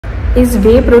Is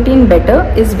whey protein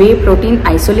better? Is whey protein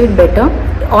isolate better?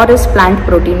 Or is plant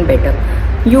protein better?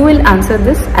 You will answer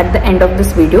this at the end of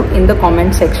this video in the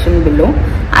comment section below.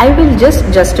 I will just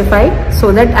justify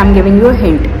so that I'm giving you a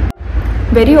hint.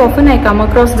 Very often I come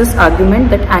across this argument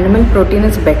that animal protein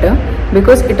is better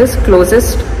because it is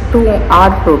closest to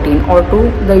our protein or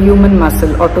to the human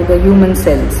muscle or to the human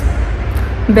cells.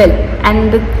 Well,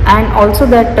 and also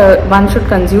that one should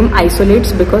consume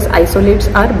isolates because isolates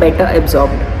are better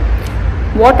absorbed.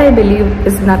 What I believe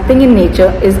is nothing in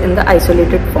nature is in the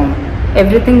isolated form.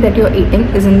 Everything that you're eating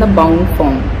is in the bound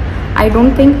form. I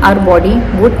don't think our body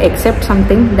would accept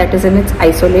something that is in its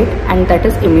isolate and that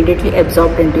is immediately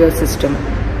absorbed into your system.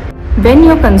 When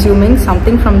you're consuming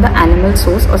something from the animal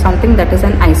source or something that is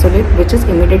an isolate which is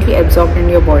immediately absorbed in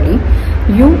your body,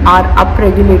 you are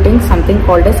upregulating something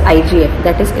called as IGF,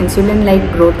 that is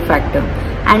insulin-like growth factor.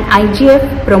 And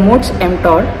IGF promotes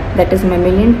mTOR, that is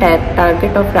mammalian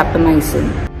target of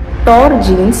rapamycin. TOR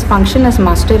genes function as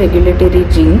master regulatory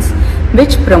genes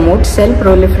which promote cell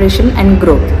proliferation and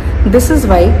growth. This is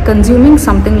why consuming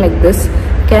something like this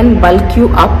can bulk you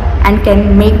up and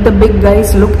can make the big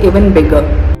guys look even bigger.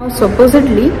 Now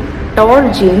supposedly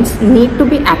TOR genes need to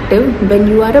be active when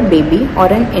you are a baby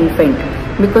or an infant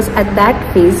because at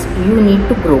that phase you need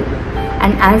to grow.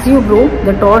 And as you grow,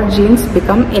 the TOR genes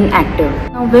become inactive.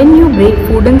 Now when you break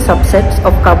food in subsets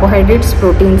of carbohydrates,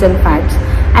 proteins and fats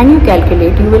and you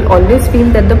calculate, you will always feel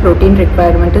that the protein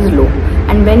requirement is low.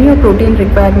 And when your protein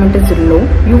requirement is low,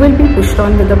 you will be pushed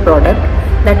on with a product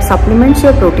that supplements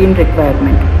your protein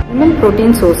requirement. Animal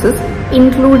protein sources,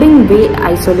 including whey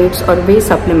isolates or whey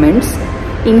supplements,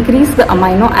 increase the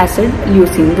amino acid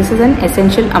leucine. This is an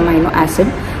essential amino acid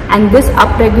and this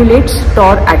upregulates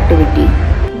TOR activity.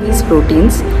 These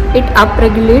proteins, it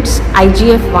upregulates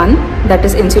IGF-1, that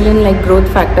is insulin-like growth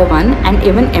factor 1, and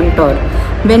even mTOR.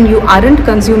 When you aren't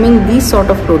consuming these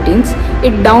sort of proteins,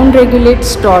 it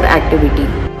downregulates TOR activity.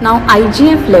 Now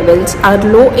IGF levels are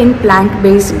low in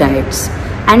plant-based diets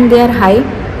and they are high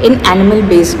in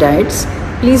animal-based diets.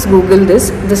 Please Google this.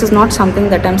 This is not something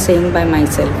that I'm saying by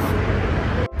myself.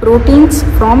 Proteins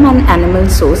from an animal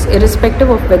source, irrespective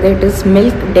of whether it is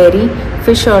milk, dairy,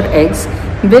 fish or eggs,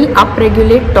 will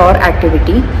upregulate TOR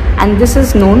activity and this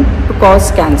is known to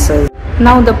cause cancers.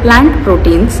 Now the plant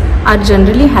proteins are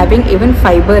generally having even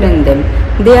fiber in them.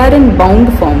 They are in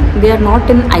bound form, they are not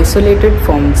in isolated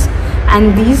forms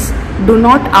and these do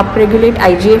not upregulate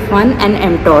IGF-1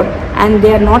 and mTOR and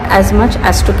they are not as much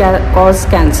as to cause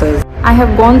cancers. I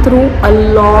have gone through a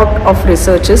lot of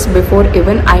researches before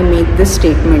even I made this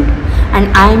statement and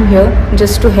I am here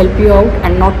just to help you out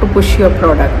and not to push your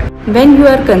product. When you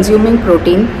are consuming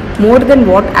protein more than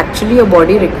what actually your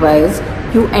body requires,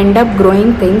 you end up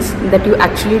growing things that you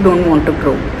actually don't want to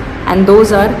grow. And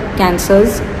those are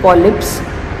cancers, polyps,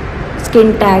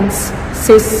 skin tags,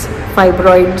 cysts,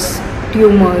 fibroids,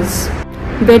 tumors.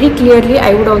 Very clearly,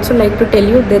 I would also like to tell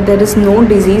you that there is no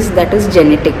disease that is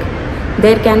genetic.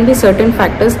 There can be certain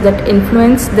factors that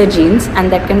influence the genes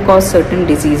and that can cause certain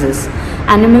diseases.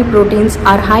 Animal proteins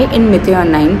are high in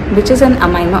methionine, which is an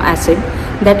amino acid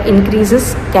that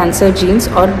increases cancer genes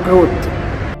or growth.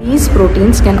 These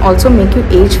proteins can also make you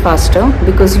age faster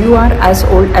because you are as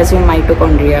old as your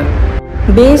mitochondria.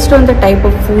 Based on the type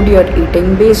of food you're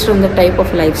eating, based on the type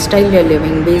of lifestyle you're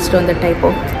living, based on the type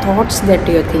of thoughts that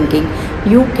you're thinking,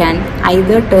 you can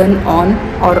either turn on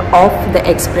or off the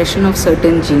expression of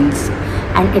certain genes.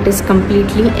 And it is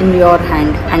completely in your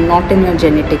hand and not in your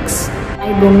genetics.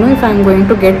 I don't know if I'm going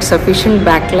to get sufficient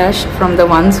backlash from the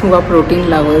ones who are protein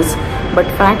lovers, but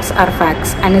facts are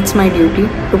facts and it's my duty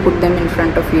to put them in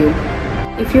front of you.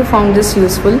 If you found this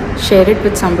useful, share it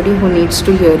with somebody who needs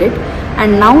to hear it.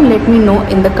 And now let me know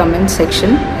in the comment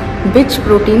section which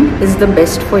protein is the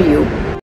best for you.